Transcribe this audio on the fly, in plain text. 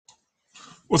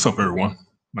What's up, everyone?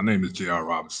 My name is J.R.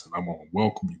 Robinson. I want to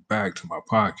welcome you back to my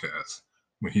podcast,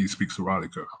 When He Speaks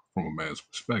Erotica from a Man's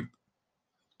Perspective.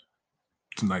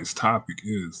 Tonight's topic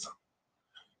is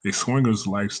a swinger's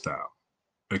lifestyle,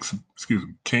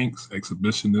 kinks,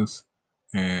 exhibitionists,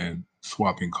 and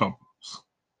swapping couples.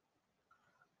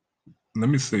 Let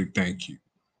me say thank you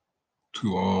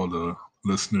to all the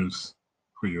listeners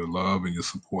for your love and your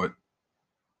support.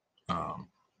 Um,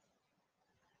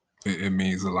 it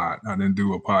means a lot. I didn't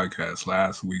do a podcast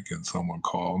last week, and someone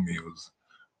called me. It was,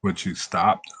 "What, you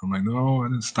stopped?" I'm like, "No, I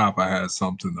didn't stop. I had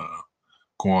something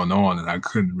going on, and I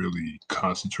couldn't really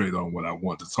concentrate on what I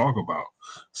wanted to talk about.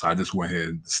 So I just went ahead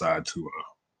and decided to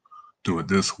do it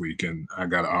this week, and I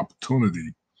got an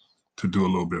opportunity to do a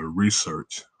little bit of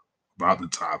research about the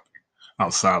topic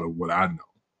outside of what I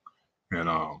know,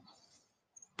 and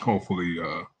hopefully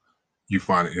you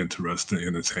find it interesting,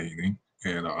 entertaining,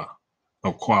 and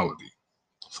of quality.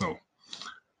 So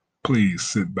please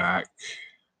sit back,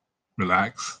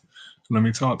 relax, and let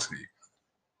me talk to you.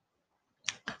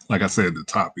 Like I said, the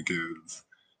topic is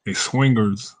a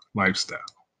swinger's lifestyle,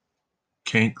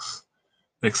 kinks,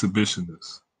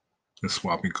 exhibitionists, and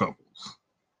swapping couples.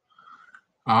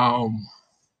 Um,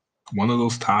 One of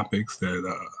those topics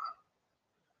that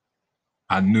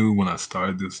I knew when I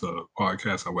started this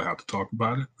podcast I would have to talk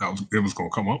about it. It was going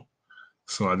to come up,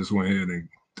 so I just went ahead and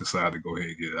decided to go ahead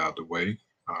and get it out of the way.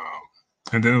 Um,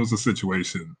 and then it was a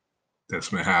situation that's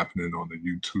been happening on the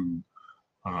YouTube,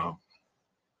 um,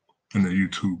 in the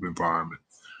YouTube environment,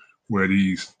 where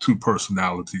these two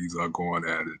personalities are going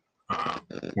at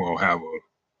it. Well, have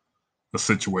a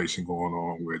situation going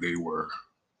on where they were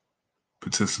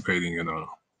participating in a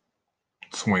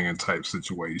swinging type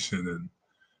situation. And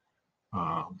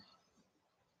um,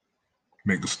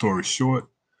 make the story short,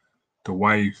 the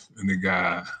wife and the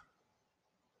guy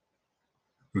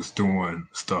was doing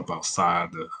stuff outside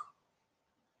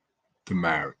the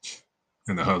marriage,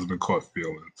 and the husband caught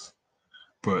feelings.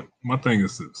 But my thing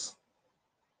is this: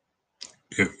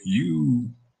 if you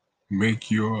make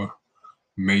your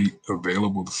mate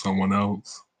available to someone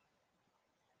else,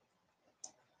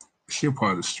 she a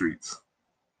part of the streets.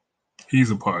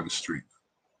 He's a part of the street.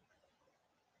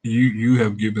 You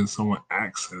have given someone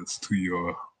access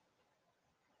to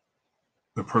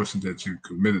the person that you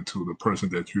committed to, the person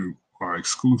that you are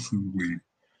exclusively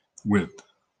with.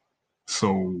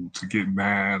 So to get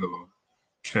mad or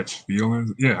catch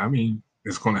feelings, yeah, I mean,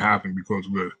 it's going to happen because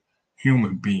we're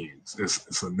human beings.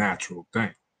 It's a natural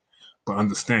thing. But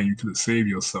understand, you could have saved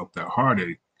yourself that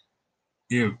heartache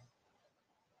if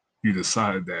you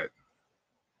decided that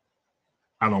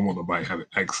I don't want nobody having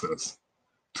access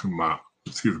to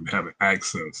having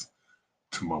access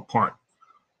to my partner,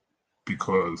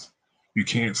 because you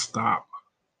can't stop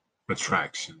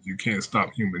attraction. You can't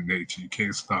stop human nature. You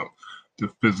can't stop the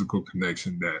physical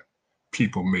connection that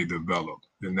people may develop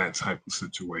in that type of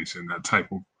situation, that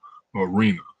type of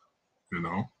arena, you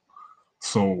know?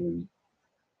 So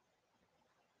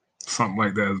something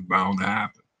like that is bound to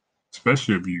happen,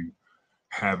 especially if you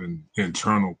having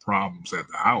internal problems at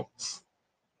the house.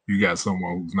 You got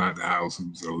someone who's not in the house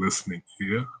who's a listening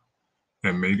ear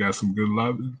and may got some good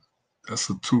loving. That's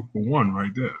a 2 for 1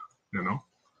 right there, you know?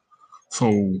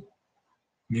 So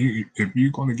if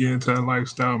you're going to get into that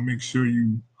lifestyle, make sure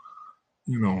you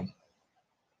know,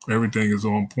 everything is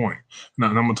on point. Now,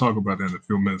 and I'm going to talk about that in a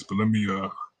few minutes, but let me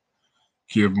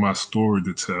give my story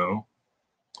to tell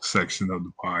section of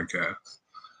the podcast.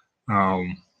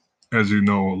 Um, as you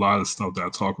know, a lot of stuff that I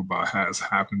talk about has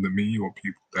happened to me or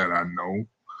people that I know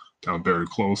that I'm very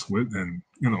close with, and,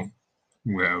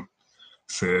 who have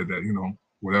said that,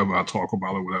 whatever I talk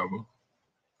about or whatever,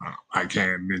 I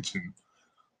can mention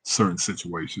certain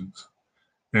situations.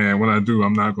 And when I do,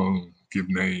 I'm not going to give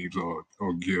names or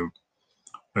give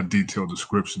a detailed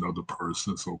description of the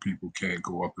person so people can't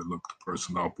go up and look the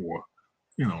person up or,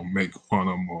 make fun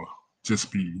of them or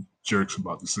just be jerks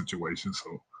about the situation.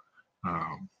 So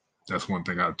um, that's one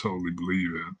thing I totally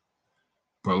believe in.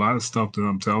 But a lot of stuff that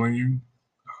I'm telling you,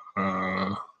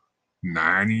 uh,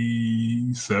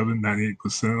 97,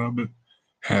 98% of it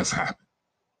has happened.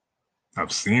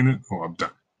 I've seen it or I've done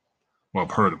it or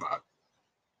I've heard about it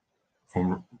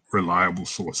from reliable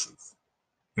sources.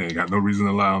 They ain't got no reason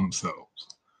to lie on themselves.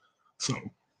 So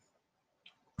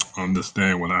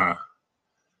understand when I,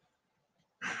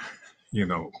 you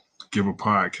know, give a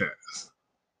podcast,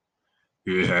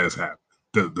 it has happened.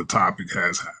 The topic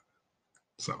has happened.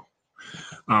 So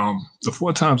the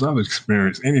 4 times I've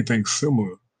experienced anything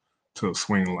similar to a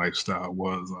swing lifestyle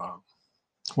was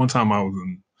one time I was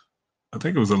in, I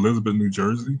think it was Elizabeth, New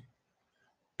Jersey,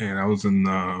 and I was in,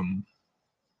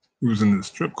 we was in the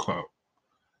strip club,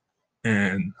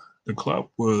 And the club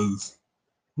was,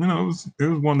 it was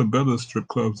one of the better strip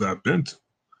clubs I've been to.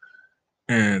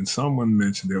 And someone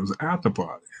mentioned there was an after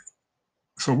party.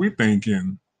 So we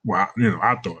thinking, well,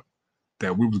 I thought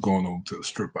that we was going on to a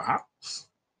stripper house.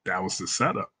 That was the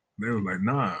setup. They were like,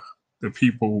 nah, the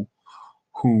people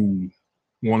who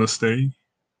want to stay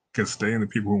can stay, and the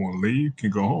people who want to leave can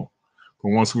go home. But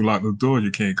once we lock the door,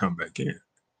 you can't come back in.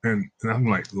 And I'm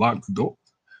like, lock the door.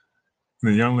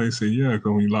 And the young lady said, yeah,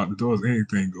 because when you lock the doors,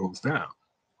 anything goes down.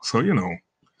 So,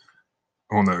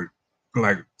 on a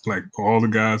like all the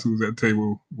guys who was at the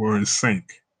table were in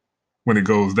sync. When it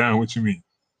goes down, what you mean?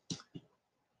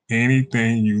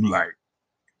 Anything you like.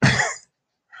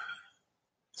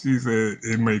 She said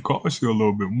it may cost you a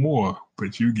little bit more,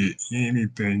 but you get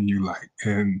anything you like.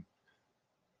 And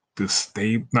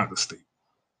not the state,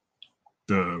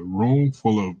 the room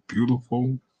full of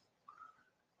beautiful,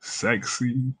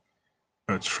 sexy,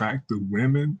 attractive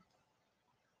women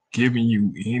giving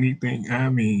you anything. I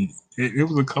mean, it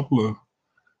was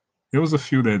there was a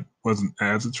few that wasn't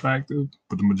as attractive,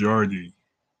 but the majority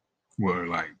were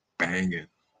like banging,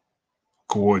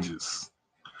 gorgeous,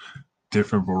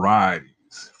 different varieties,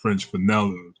 French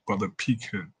vanilla, butter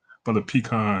pecan,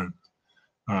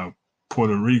 uh,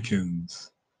 Puerto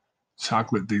Ricans,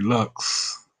 chocolate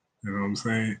deluxe. You know what I'm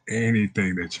saying?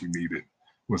 Anything that you needed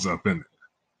was up in it.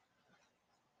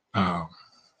 Um,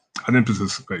 I didn't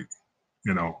participate.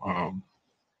 You know,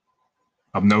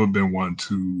 I've never been one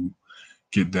to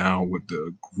get down with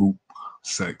the group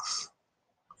sex.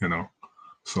 You know,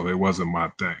 so it wasn't my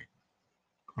thing.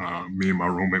 Me and my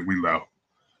roommate, we left.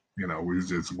 We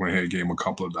just went ahead, gave him a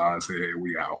couple of dollars, said, "Hey,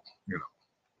 we out."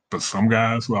 But some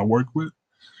guys who I worked with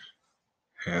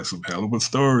had some hell of a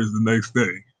stories the next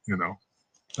day.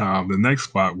 The next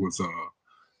spot was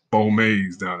Bo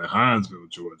Mays down in Hinesville,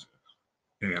 Georgia,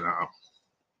 and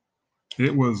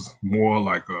it was more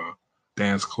like a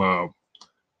dance club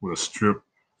with a strip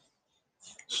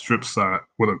side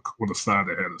with a side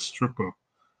that had a stripper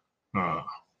uh,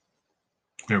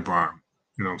 environment.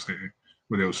 You know what I'm saying?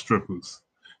 Where there were strippers,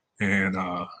 and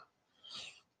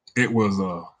it was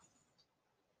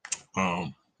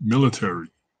a military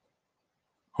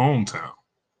hometown.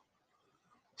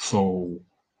 So,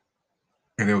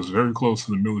 and it was very close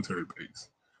to the military base.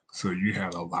 So you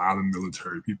had a lot of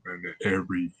military people in there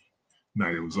every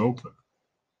night it was open.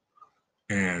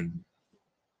 And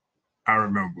I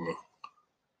remember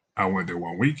I went there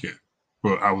one weekend.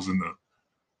 Well, I was in the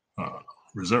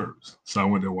reserves. So I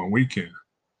went there one weekend.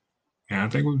 And I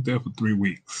think we was there for 3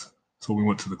 weeks. So we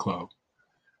went to the club.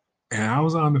 And I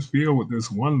was on the field with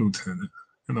this one lieutenant.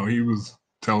 He was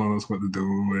telling us what to do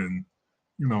and,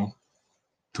 you know,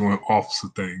 doing officer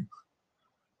things.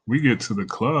 We get to the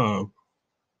club.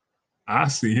 I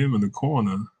see him in the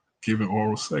corner giving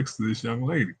oral sex to this young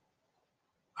lady.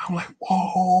 I'm like,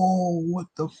 whoa, what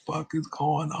the fuck is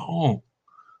going on?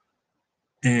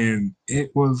 And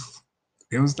it was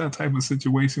that type of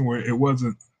situation where it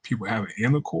wasn't people having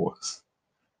intercourse,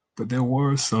 but there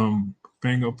were some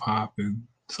finger popping,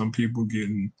 some people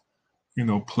getting,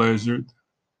 pleasured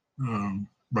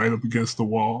right up against the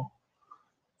wall.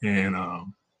 And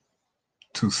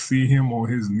to see him on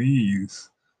his knees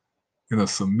in a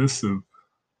submissive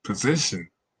position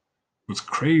was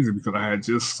crazy because I had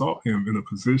just saw him in a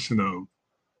position of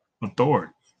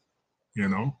authority,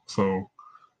 So,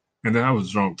 and then I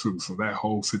was drunk too, so that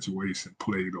whole situation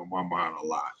played on my mind a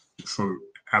lot. So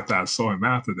after I saw him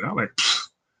after that, I'm like,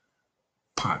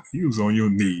 Pot, he was on your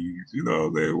knees,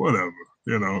 whatever.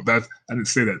 That I didn't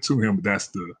say that to him, but that's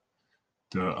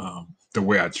the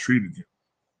way I treated him.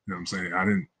 You know what I'm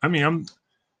saying?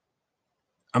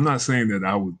 I'm not saying that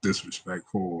I was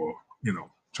disrespectful or,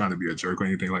 trying to be a jerk or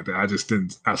anything like that. I just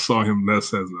didn't I saw him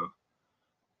less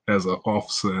as an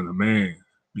officer and a man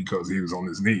because he was on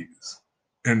his knees.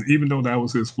 And even though that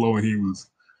was his flow and he was,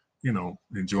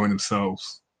 enjoying himself,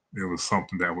 it was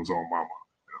something that was on my mind.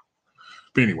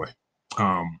 But anyway,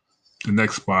 um, the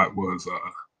next spot was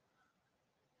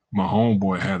my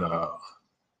homeboy had a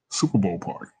Super Bowl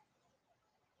party.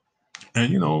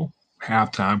 And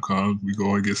halftime comes, we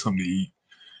go and get something to eat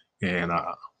and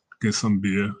get some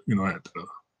beer,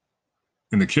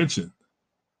 in the kitchen.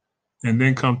 And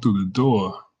then come through the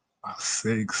door,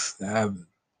 6, 7,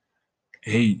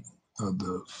 8 of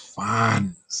the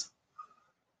finest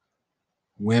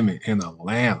women in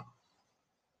Atlanta.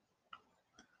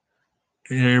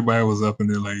 And everybody was up in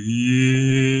there like, yeah.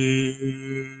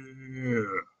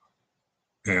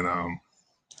 And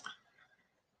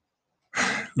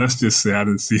let's just say I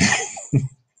didn't see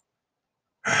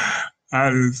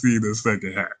the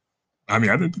second half. I mean,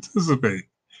 I didn't participate,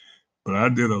 but I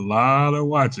did a lot of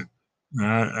watching.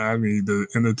 I mean, the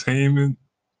entertainment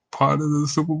part of the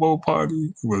Super Bowl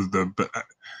party was the best.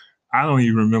 I don't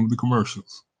even remember the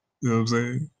commercials. You know what I'm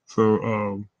saying?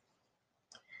 So,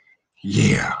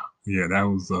 yeah, yeah, that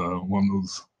was one of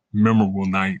those memorable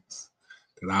nights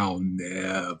that I'll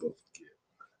never forget.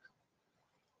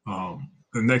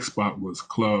 The next spot was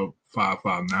Club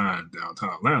 559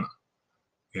 downtown Atlanta,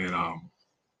 and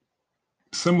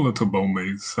similar to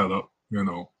Bombay's setup.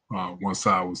 One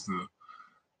side was the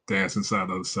dancing side,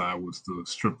 the other side was the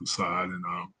stripper side, and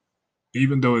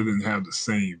even though it didn't have the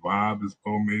same vibe as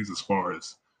Bombay's as far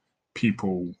as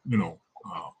people,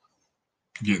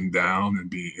 getting down and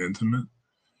being intimate,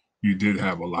 you did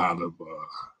have a lot.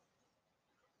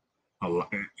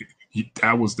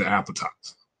 That was the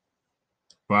appetizer.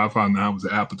 559 was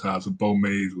the appetizer.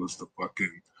 Bombay's was the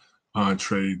fucking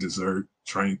entree, dessert,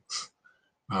 drinks,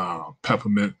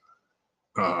 peppermint,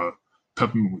 uh,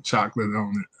 peppermint with chocolate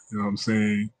on it. You know what I'm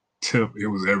saying? Tip, it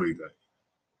was every day.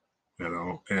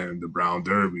 And the brown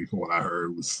derby, from what I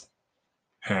heard, was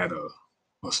had a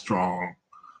strong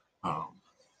um,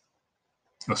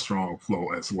 a strong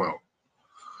flow as well.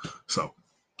 So,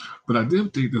 but I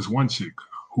did date this one chick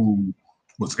who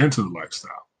was into the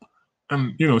lifestyle,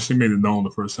 and she made it known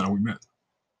the first time we met.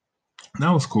 And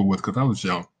I was cool with because I was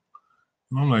young,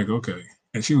 and I'm like, okay.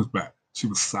 And she was back. She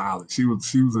was solid. She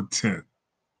was a 10,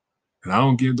 and I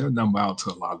don't give that number out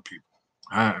to a lot of people.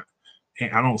 I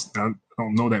I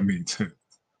don't know that many 10s,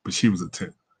 but she was a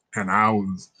 10, and I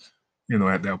was,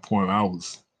 at that point I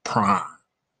was prime.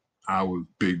 I was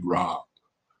Big Rob.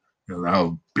 I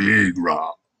was Big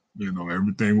Rob.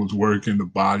 Everything was working. The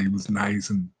body was nice,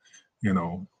 and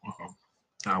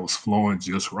I was flowing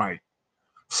just right.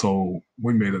 So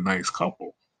we made a nice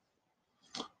couple.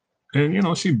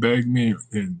 And she begged me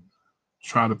and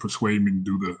tried to persuade me to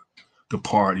do the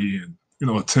party and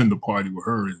attend the party with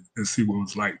her and see what it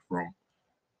was like from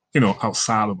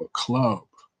outside of a club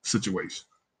situation.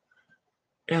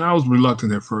 And I was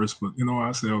reluctant at first, but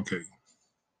I said, okay,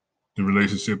 the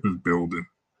relationship is building.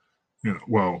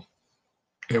 Well,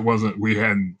 it wasn't. We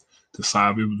hadn't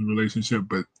decided it was a relationship,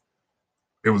 but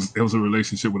it was a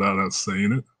relationship without us saying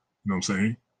it. You know what I'm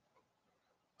saying?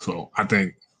 So I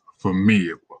think for me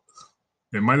it was.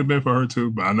 It might have been for her too,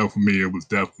 but I know for me it was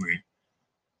definitely.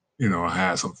 I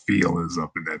had some feelings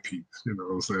up in that piece. You know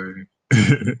what I'm saying?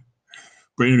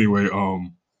 But anyway,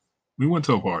 we went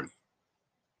to a party,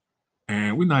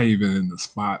 and we're not even in the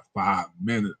spot 5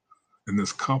 minutes, and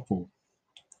this couple,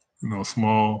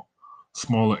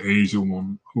 smaller Asian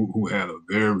woman who had a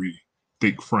very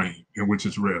thick frame, and which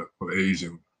is rare for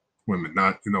Asian women,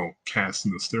 not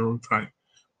casting the stereotype,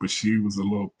 but she was a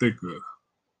little thicker.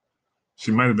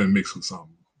 She might have been mixed with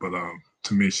something, but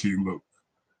to me she looked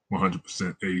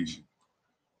 100% Asian.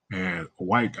 And a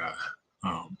white guy,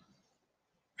 um,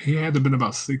 he had to have been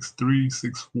about 6'3",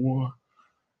 6'4",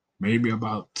 maybe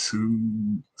about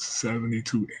 270,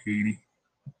 280.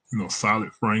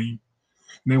 Solid frame.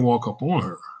 And they walk up on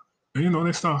her. And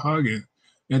they start hugging.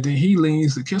 And then he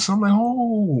leans to kiss her. I'm like,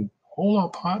 oh, hold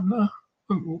up, partner.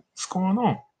 What's going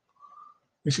on?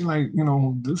 And she's like,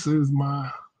 this is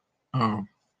um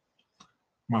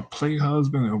my play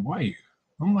husband and wife.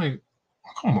 I'm like,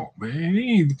 come on, man.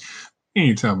 He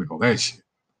ain't tell me all that shit.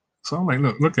 So I'm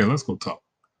like, look here, let's go talk.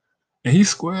 And he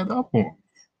squared up on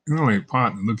me. Like,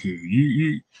 partner, look here.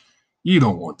 You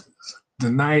don't want this. The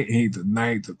night ain't the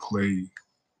night to play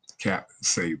Captain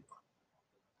Saber.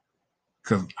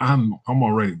 Cause I'm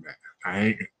already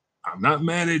mad. I'm not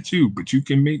mad at you, but you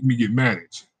can make me get mad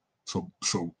at you.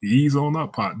 So ease on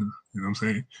up, partner. You know what I'm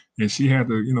saying? And she had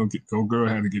to, old girl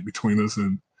had to get between us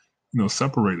and,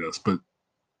 separate us. But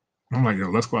I'm like, yo,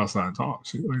 let's go outside and talk.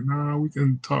 She's like, nah, we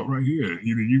can talk right here.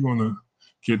 Either you're gonna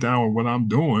get down with what I'm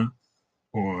doing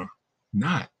or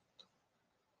not.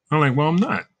 I'm like, well, I'm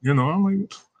not. I'm like,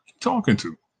 what you talking to?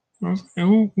 You know what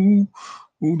I'm saying?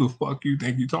 Who the fuck you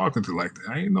think you talking to like that?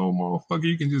 I ain't no motherfucker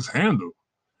you can just handle.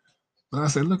 But I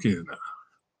said, look here now.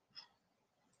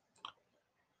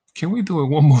 Can we do it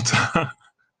one more time?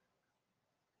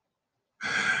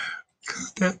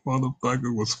 Cause that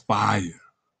motherfucker was fire.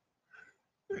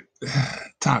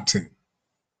 Top 10.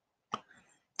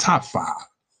 Top 5.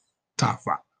 Top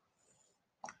 5.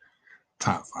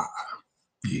 Top 5.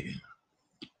 Yeah.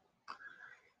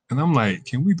 And I'm like,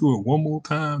 can we do it one more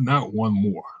time? Not one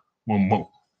more. One more.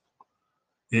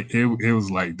 It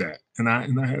was like that. And I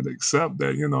had to accept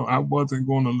that, I wasn't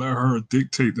gonna let her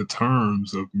dictate the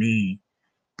terms of me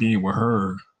being with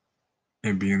her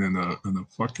and being in a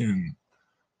fucking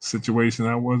situation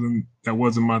that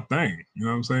wasn't my thing. You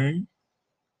know what I'm saying?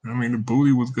 I mean, the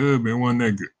booty was good, but it wasn't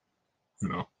that good. You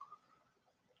know.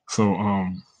 So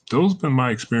those have been my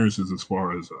experiences as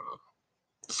far as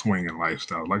swinging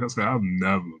lifestyle. Like I said, I've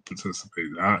never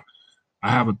participated. I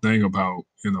have a thing about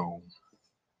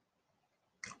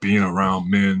being around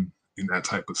men in that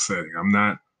type of setting. I'm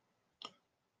not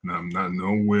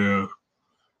nowhere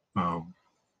um,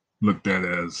 looked at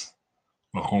as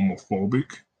a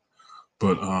homophobic,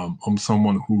 but I'm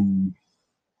someone who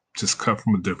just cut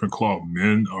from a different cloth.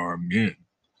 Men are men.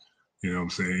 You know what I'm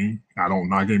saying? I don't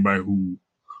knock anybody who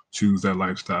choose that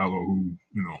lifestyle or who,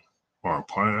 are a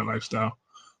part of that lifestyle,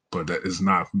 but that is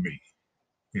not for me.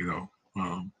 You know,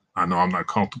 I know I'm not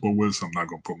comfortable with, so I'm not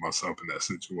gonna put myself in that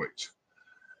situation.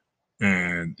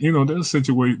 And there's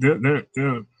situation there.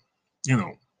 You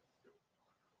know,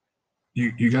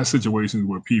 you got situations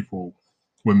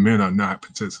where men are not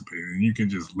participating, and you can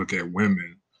just look at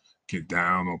women get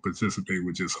down or participate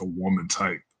with just a woman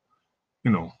type.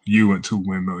 You and two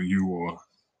women, or you or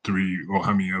three, or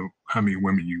how many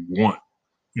women you want.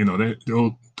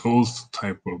 That those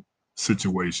type of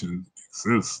situations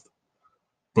exist,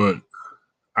 but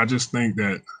I just think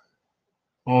that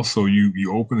also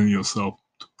you opening yourself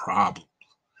to problems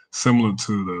similar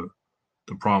to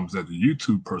the problems that the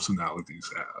YouTube personalities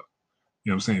have.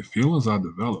 You know what I'm saying? Feelings are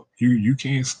developed. You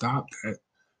can't stop that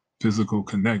physical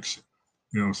connection.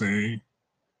 You know what I'm saying?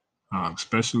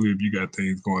 Especially if you got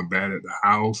things going bad at the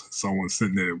house, someone's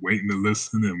sitting there waiting to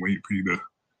listen and wait for you to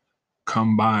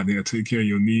come by and they'll take care of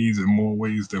your needs in more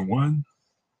ways than one.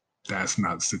 That's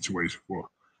not a situation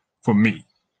for me,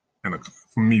 and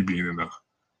for me being in a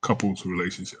couples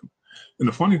relationship. And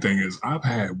the funny thing is, I've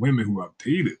had women who I've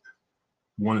dated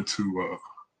wanted to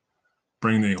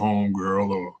bring their home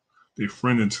girl or their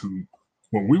friend into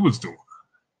what we was doing,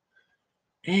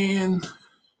 and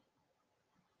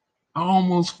I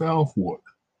almost fell for it,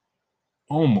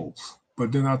 almost.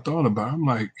 But then I thought about it. I'm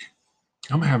like,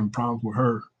 I'm having problems with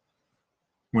her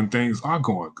when things are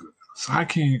going good, so I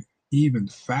can't even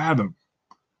fathom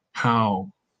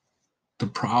how the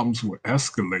problems will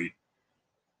escalate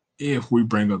if we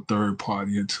bring a third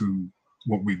party into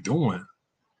what we're doing.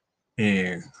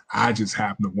 And I just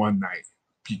happen to one night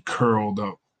be curled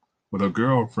up with a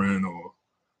girlfriend, or,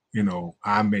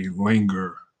 I may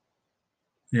linger,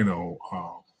 you know,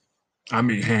 um, I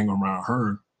may hang around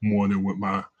her more than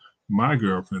what my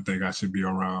girlfriend think I should be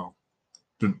around.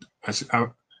 The,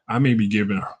 I may be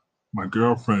giving my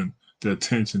girlfriend the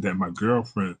attention that my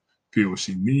girlfriend feels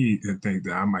she needs, and think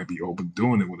that I might be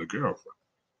overdoing it with a girlfriend,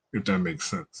 if that makes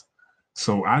sense.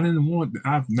 So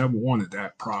I've never wanted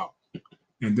that problem.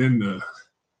 And then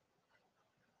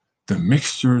the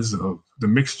mixture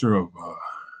of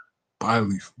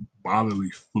bodily bodily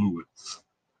fluids,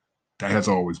 that has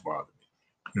always bothered me.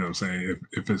 You know what I'm saying?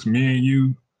 If it's me and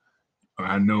you,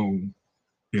 I know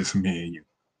it's me and you.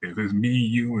 If it's me,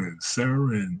 you, and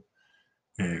Sarah,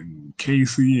 and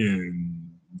Casey,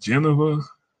 and Jennifer,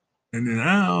 and then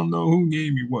I don't know who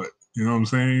gave me what. You know what I'm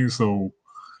saying? So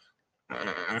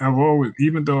I've always,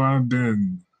 even though I've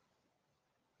been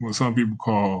what some people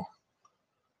call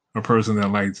a person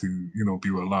that likes to, be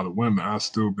with a lot of women, I've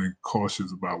still been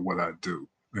cautious about what I do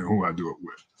and who I do it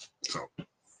with. So,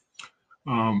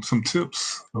 some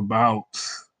tips about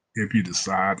if you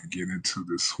decide to get into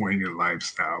the swinging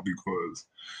lifestyle, because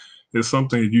it's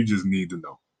something you just need to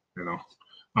know. You know,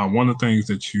 one of the things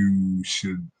that you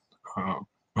should uh,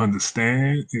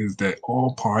 understand is that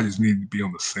all parties need to be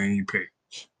on the same page.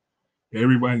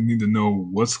 Everybody need to know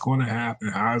what's going to happen,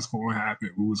 how it's going to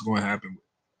happen, who it's going to happen with.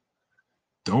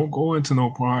 Don't go into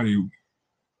no party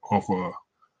off a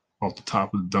off the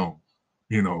top of the dome,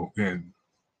 and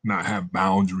not have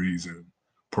boundaries and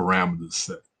parameters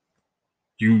set.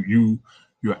 You're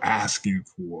asking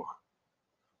for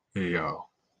a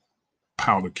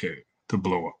powder keg to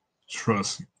blow up.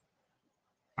 Trust me,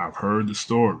 I've heard the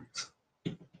stories.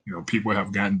 People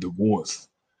have gotten divorced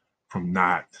from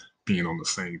not being on the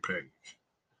same page.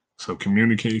 So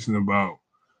communication about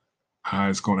how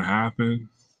it's going to happen,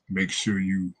 make sure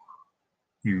you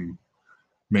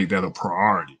make that a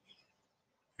priority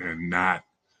and not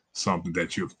something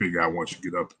that you'll figure out once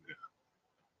you get up in there.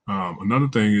 Another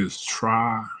thing is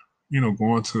try,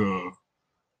 going to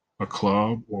a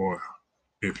club, or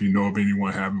if you know of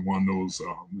anyone having one of those,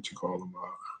 what you call them,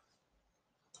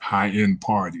 high end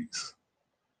parties,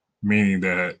 meaning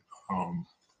that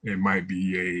it might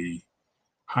be a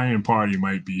high end party,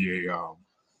 might be a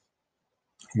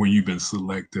when you've been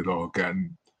selected or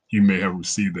gotten, you may have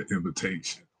received an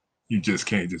invitation. You just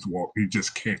can't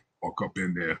walk up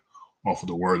in there off of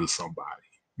the word of somebody.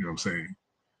 You know what I'm saying?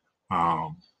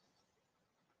 Um,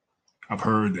 I've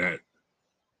heard that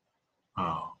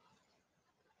um,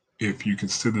 if you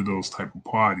consider those type of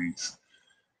parties,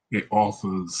 it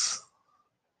offers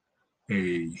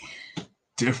a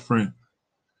different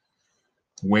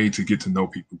way to get to know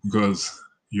people, because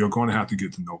you're going to have to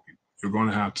get to know people. You're going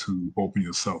to have to open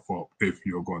yourself up if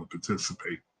you're going to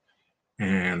participate.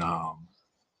 And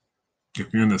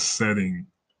if you're in a setting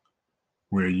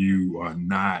where you are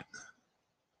not,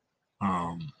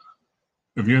 um,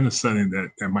 if you're in a setting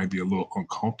that might be a little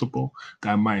uncomfortable,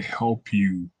 that might help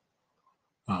you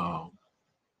um,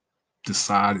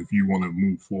 decide if you want to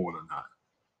move forward or not.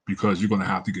 Because you're going to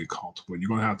have to get comfortable. You're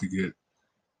going to have to get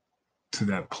to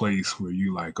that place where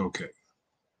you like, okay,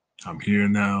 I'm here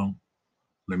now.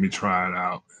 Let me try it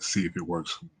out and see if it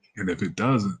works for me. And if it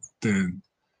doesn't, then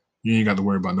you ain't got to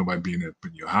worry about nobody being up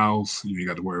in your house. You ain't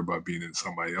got to worry about being in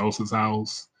somebody else's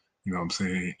house. You know what I'm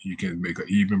saying? You can make an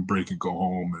even break and go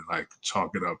home and like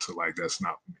chalk it up to like that's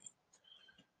not for me.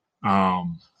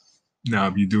 Now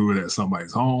if you do it at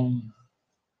somebody's home,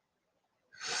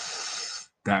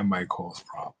 that might cause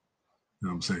problems. You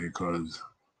know what I'm saying? Because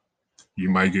you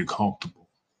might get comfortable.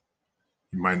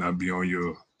 You might not be on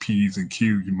your P's and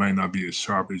Q's. You might not be as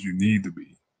sharp as you need to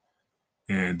be.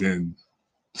 And then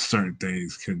certain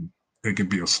things it can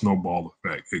be a snowball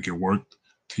effect. It can work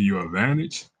to your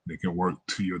advantage. It can work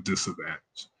to your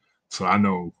disadvantage. So I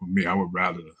know for me, I would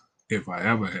rather, if I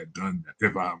ever had done that,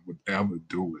 if I would ever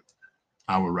do it,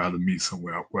 I would rather meet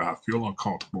somewhere where I feel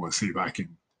uncomfortable and see if I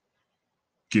can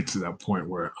get to that point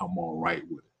where I'm all right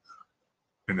with it.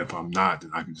 And if I'm not,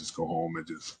 then I can just go home and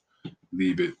just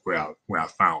leave it where I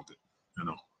found it. You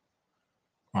know,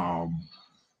 um,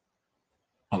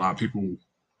 a lot of people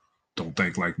don't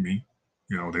think like me.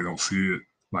 You know, they don't see it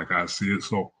like I see it.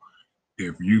 So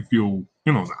if you feel,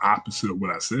 the opposite of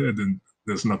what I said, then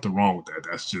there's nothing wrong with that.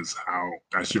 That's just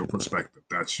that's your perspective.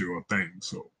 That's your thing.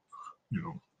 So,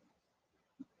 you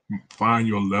find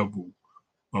your level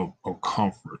of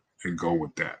comfort and go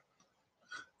with that.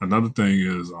 Another thing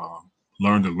is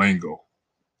learn the lingo.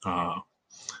 Uh,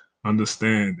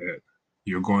 Understand that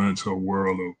you're going into a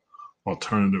world of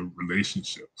alternative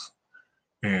relationships,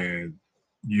 and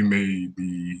you may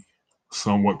be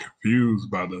somewhat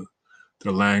confused by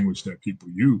the language that people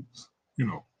use,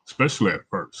 especially at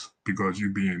first, because you're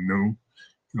being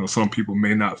new. Some people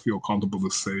may not feel comfortable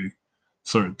to say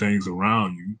certain things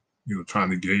around you, trying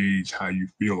to gauge how you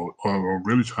feel, or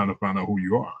really trying to find out who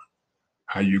you are,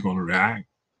 how you're going to react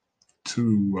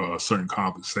to certain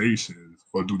conversations,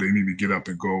 or do they need to get up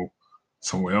and go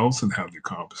somewhere else and have the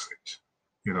conversation?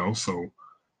 So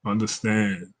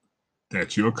understand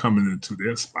that you're coming into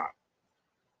their spot.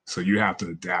 So you have to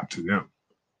adapt to them,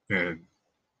 and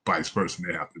vice versa,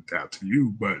 they have to adapt to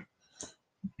you, but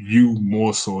you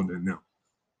more so than them.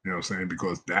 You know what I'm saying?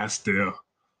 Because that's their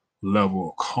level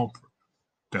of comfort.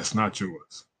 That's not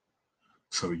yours.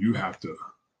 So you have to,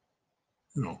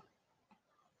 you know,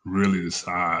 really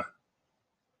decide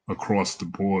across the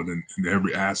board in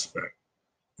every aspect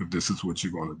if this is what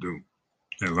you're going to do.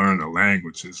 And learn the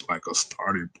language is like a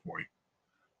starting point.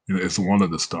 It's one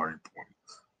of the starting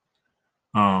points.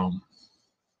 Um,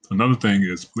 Another thing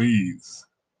is please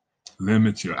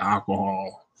limit your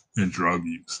alcohol and drug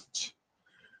usage.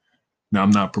 Now,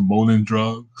 I'm not promoting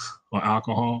drugs or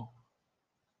alcohol,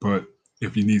 but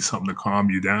if you need something to calm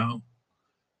you down,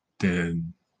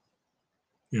 then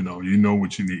you know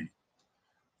what you need.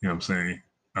 You know what I'm saying?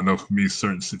 I know for me,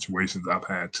 certain situations I've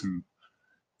had to,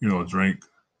 drink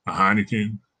a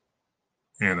Heineken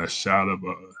and a shot of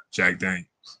Jack Daniels,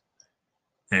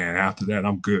 and after that,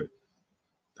 I'm good.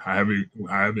 However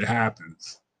it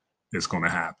happens, it's gonna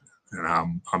happen, and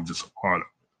I'm just a part of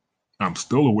it. I'm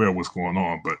still aware of what's going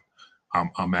on, but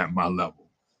I'm at my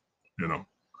level, you know.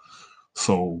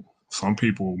 So some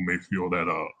people may feel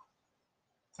that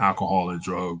alcohol and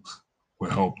drugs will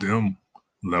help them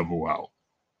level out,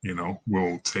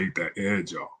 will take that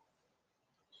edge off.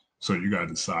 So you got to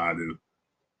decide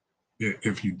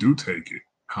if you do take it,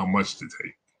 how much to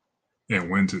take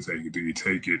and when to take it. Do you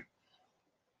take it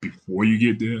before you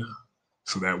get there,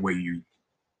 so that way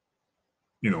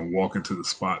walk into the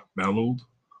spot mellowed,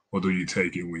 or do you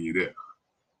take it when you're there?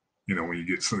 When you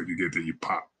get there, you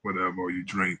pop whatever, or you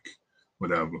drink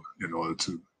whatever in order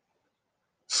to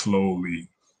slowly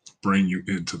bring you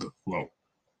into the flow.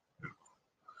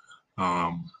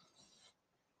 Um,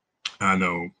 I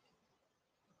know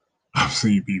I've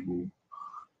seen people,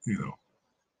 you know,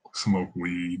 smoke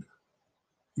weed,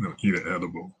 eat an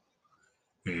edible,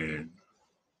 and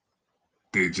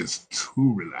they just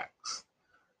too relaxed.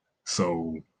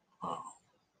 So uh,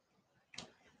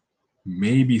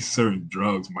 maybe certain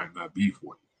drugs might not be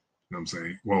for you. You know what I'm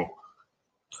saying? Well,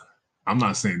 I'm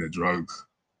not saying that drugs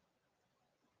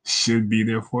should be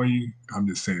there for you. I'm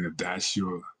just saying if that's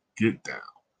your get down,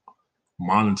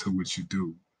 monitor what you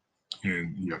do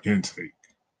in your intake,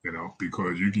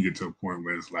 because you can get to a point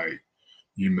where it's like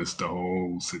you miss the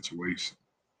whole situation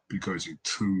because you're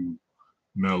too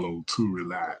mellow, too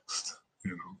relaxed,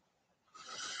 you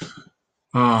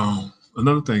know.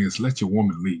 Another thing is let your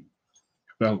woman lead.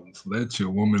 Fellas, let your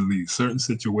woman lead. Certain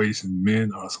situations,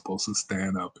 men are supposed to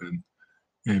stand up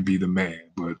and be the man.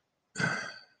 But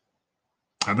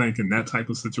I think in that type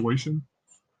of situation,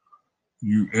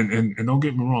 and don't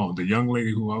get me wrong, the young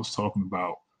lady who I was talking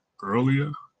about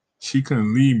earlier, she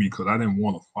couldn't lead me because I didn't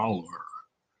want to follow her.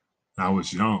 I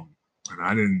was young, and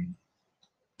I didn't.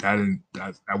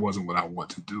 That wasn't what I want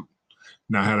to do.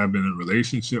 Now, had I been in a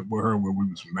relationship with her where we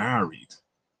was married,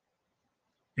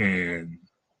 and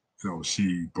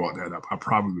she brought that up, I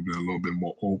probably would have been a little bit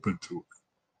more open to it.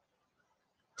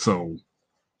 So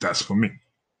that's for me.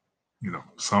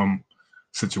 Some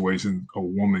situations a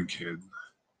woman can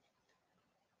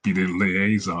be the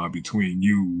liaison between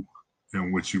you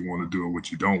and what you want to do and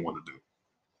what you don't want to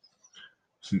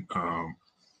do.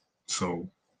 So,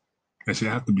 and she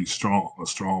has to be strong, a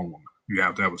strong woman. You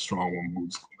have to have a strong woman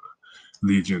who's going to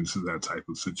lead you into that type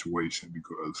of situation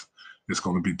because it's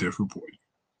going to be different for you.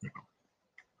 You know,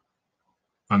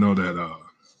 I know that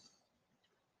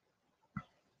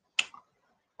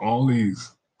all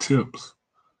these tips,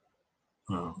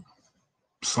 um,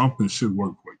 something should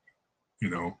work for you.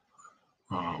 You know,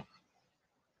 um,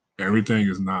 everything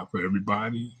is not for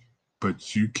everybody,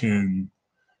 but you can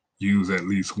use at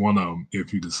least one of them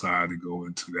if you decide to go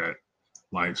into that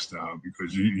lifestyle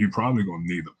because you probably gonna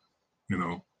need them, you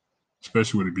know,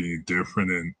 especially with it being different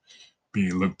and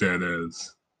being looked at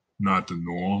as not the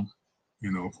norm,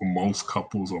 for most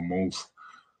couples or most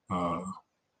uh,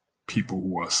 people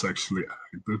who are sexually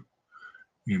active.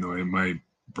 It might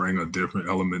bring a different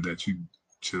element that you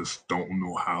just don't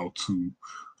know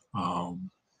um,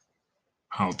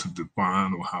 how to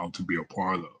define or how to be a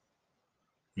part of,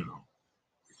 you know.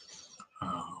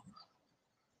 Um,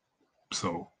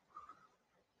 so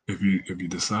if you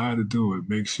decide to do it,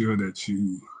 make sure that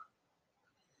you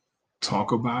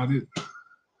talk about it.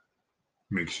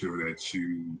 Make sure that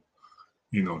you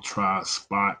try a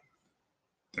spot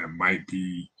that might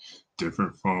be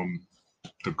different from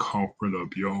the comfort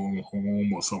of your own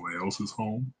home or someone else's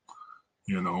home,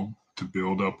 to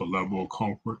build up a level of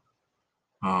comfort.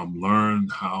 Learn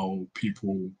how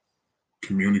people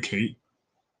communicate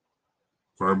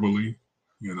verbally,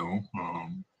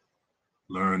 learn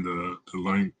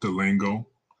the lingo,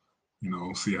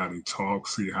 see how they talk,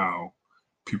 see how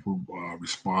people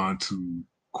respond to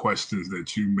questions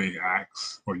that you may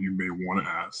ask or you may want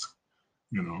to ask,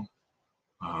 you know.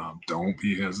 Don't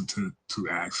be hesitant to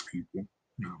ask people,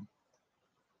 you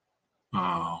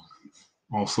know.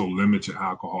 Also limit your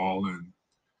alcohol and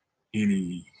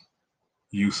any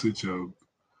usage of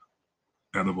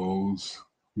edibles,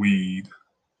 weed,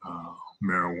 uh,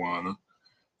 marijuana.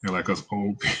 And like us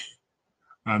old people,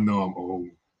 I know I'm old.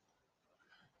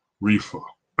 Reefer.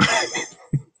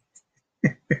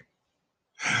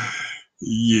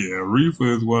 Yeah,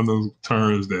 reefer is one of those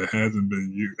terms that hasn't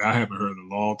been used. I haven't heard in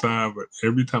a long time, but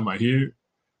every time I hear it,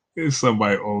 it's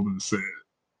somebody older that said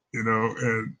and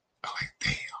I'm like,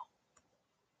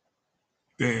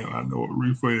 damn, I know what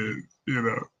reefer is.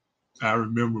 I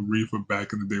remember reefer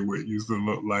back in the day what it used to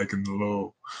look like in the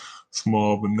little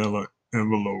small vanilla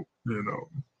envelope.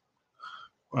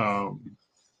 Um,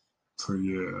 so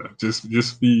yeah,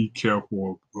 just be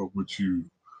careful of what you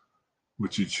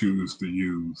choose to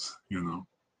use.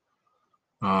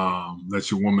 Let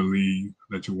your woman lead,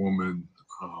 let your woman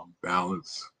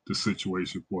balance the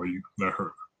situation for you. Let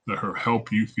her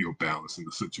help you feel balanced in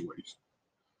the situation.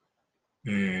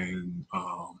 And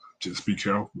just be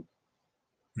careful,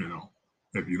 you know.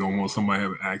 If you don't want somebody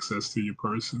having access to the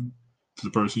person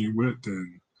you're with,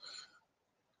 then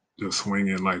the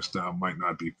swinging lifestyle might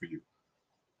not be for you.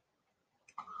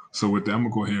 So with that, I'm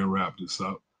gonna go ahead and wrap this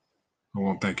up. I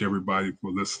want to thank everybody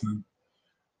for listening.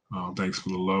 Thanks for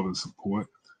the love and support.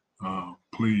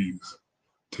 Please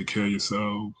take care of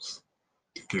yourselves,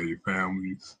 take care of your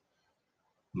families,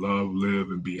 love,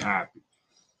 live, and be happy.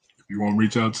 If you want to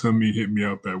reach out to me, hit me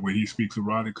up at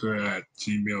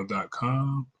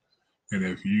whenhespeakserotica@gmail.com. And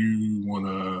if you want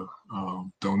to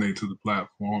donate to the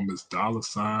platform, it's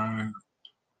 $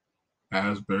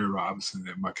 Asbury Robinson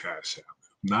at my Cash App. If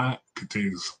not,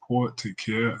 continue to support, take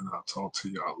care, and I'll talk to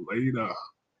y'all later.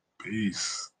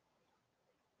 Peace.